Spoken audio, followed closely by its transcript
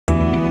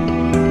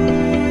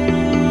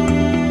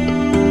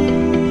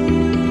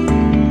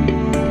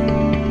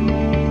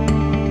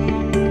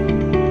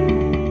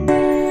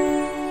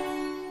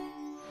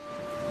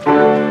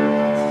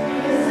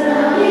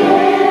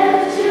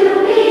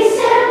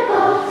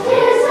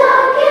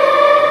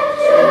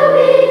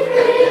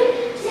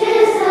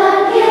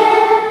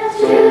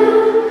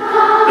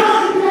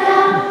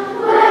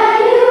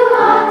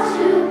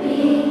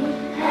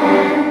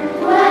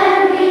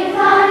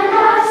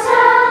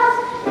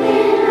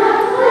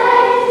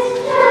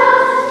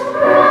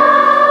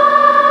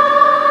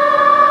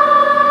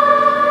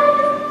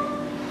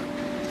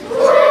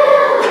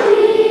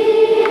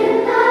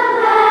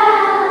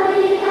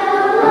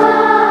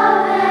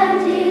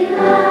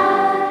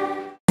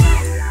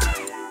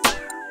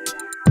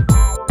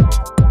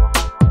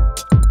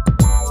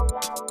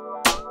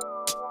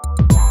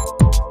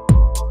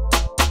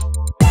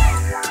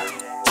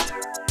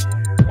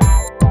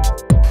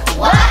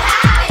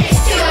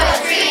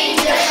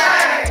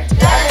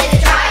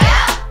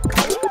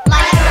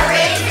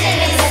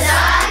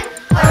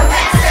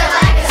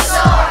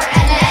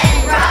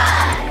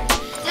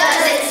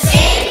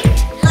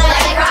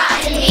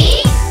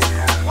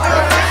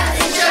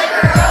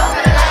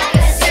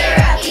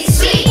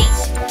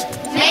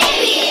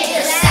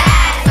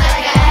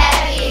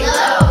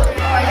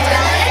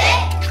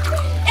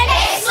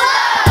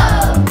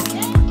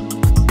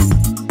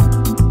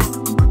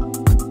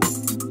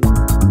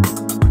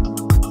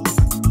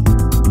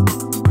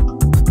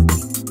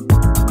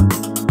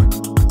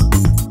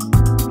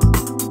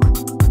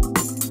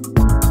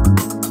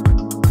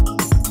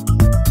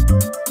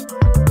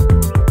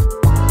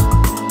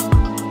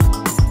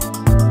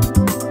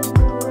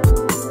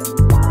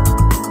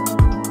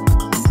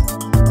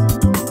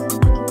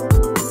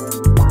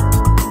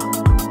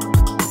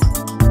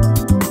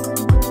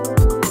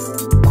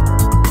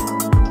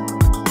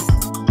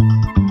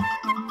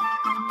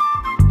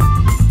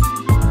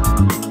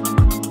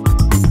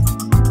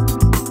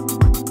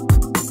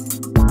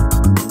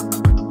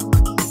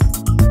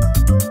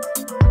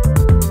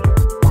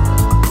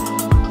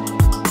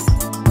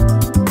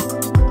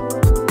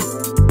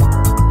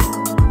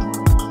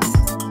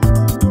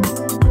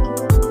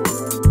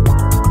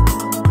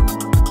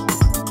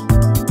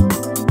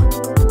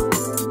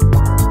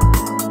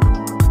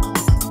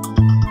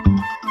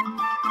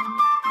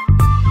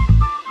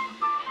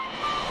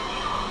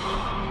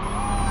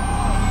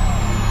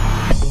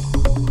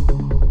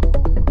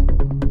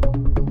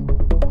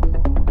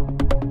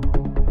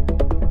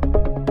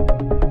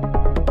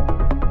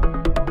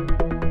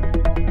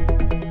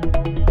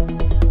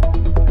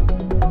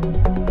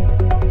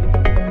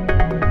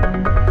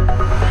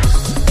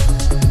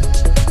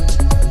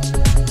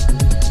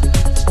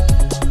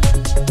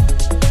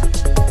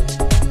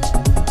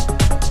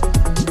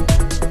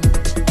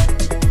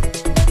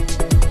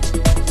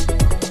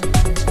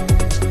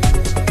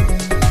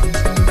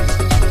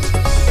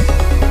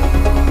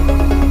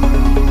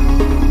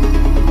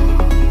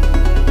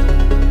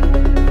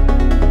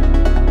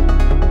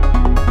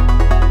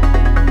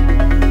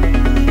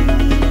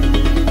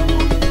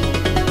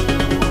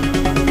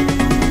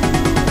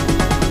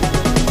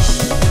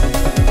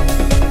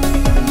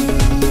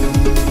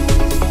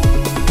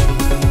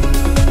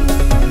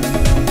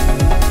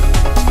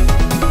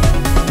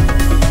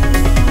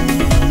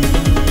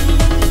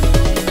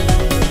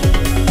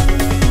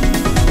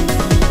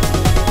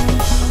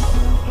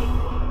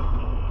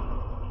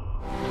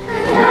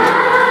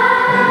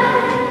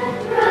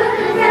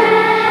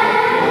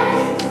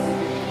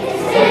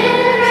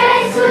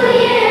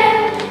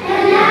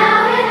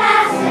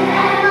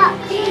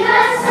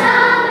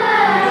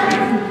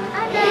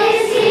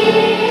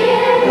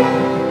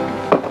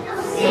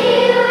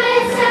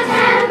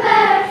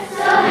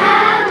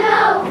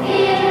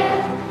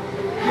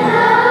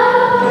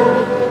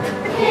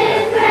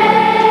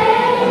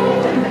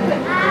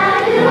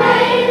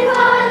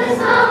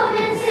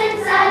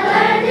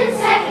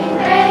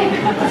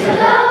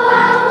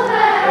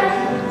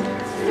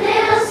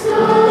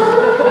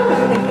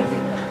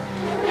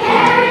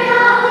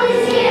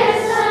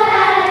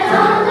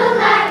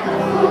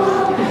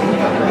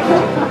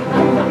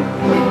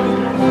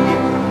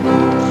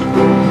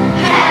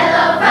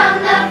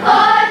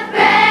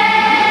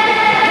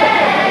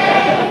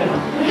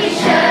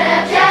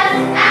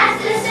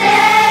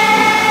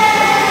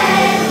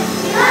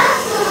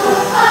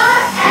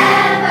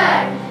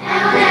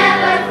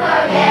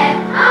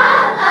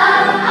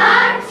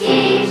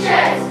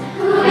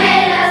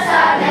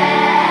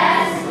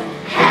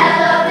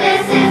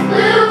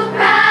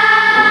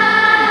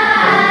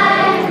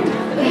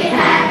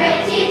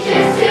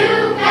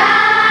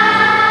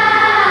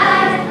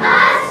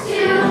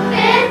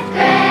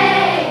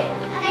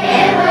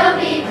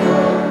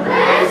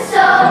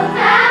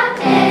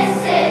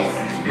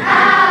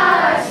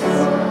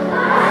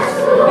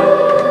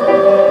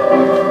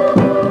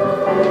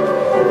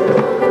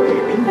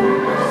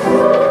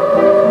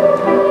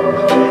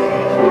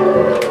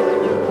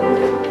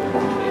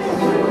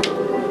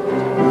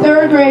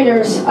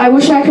I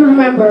wish I could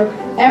remember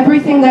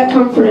everything that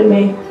comforted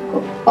me,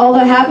 all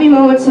the happy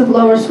moments of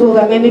lower school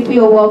that made me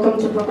feel welcome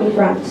to Brooklyn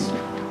friends.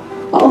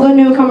 All the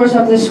newcomers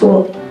of this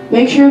school,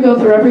 make sure you go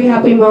through every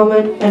happy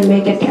moment and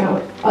make it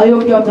count. I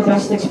hope you have the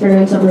best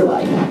experience of your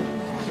life.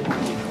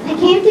 I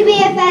came to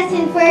BFS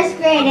in first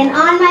grade, and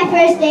on my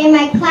first day,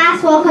 my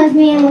class welcomed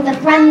me in with a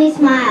friendly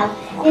smile.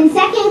 In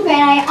second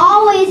grade, I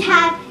always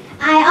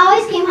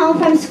came home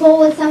from school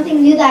with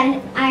something new that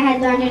I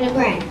had learned in a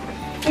grade.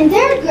 In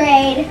third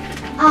grade,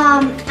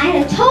 I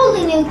had a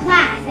totally new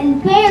class,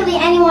 and barely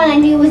anyone I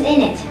knew was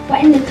in it,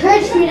 but it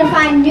encouraged me to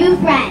find new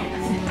friends.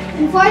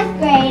 In fourth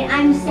grade,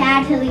 I'm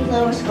sad to leave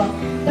lower school,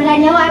 but I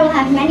know I will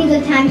have many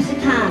good times to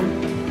come.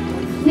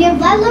 We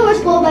have led lower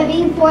school by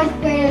being fourth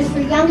graders for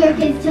younger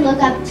kids to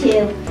look up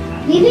to.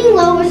 Leaving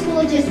lower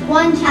school is just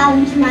one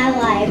challenge in my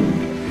life.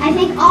 I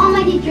thank all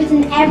my teachers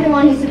and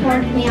everyone who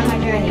supported me on my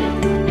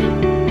journey.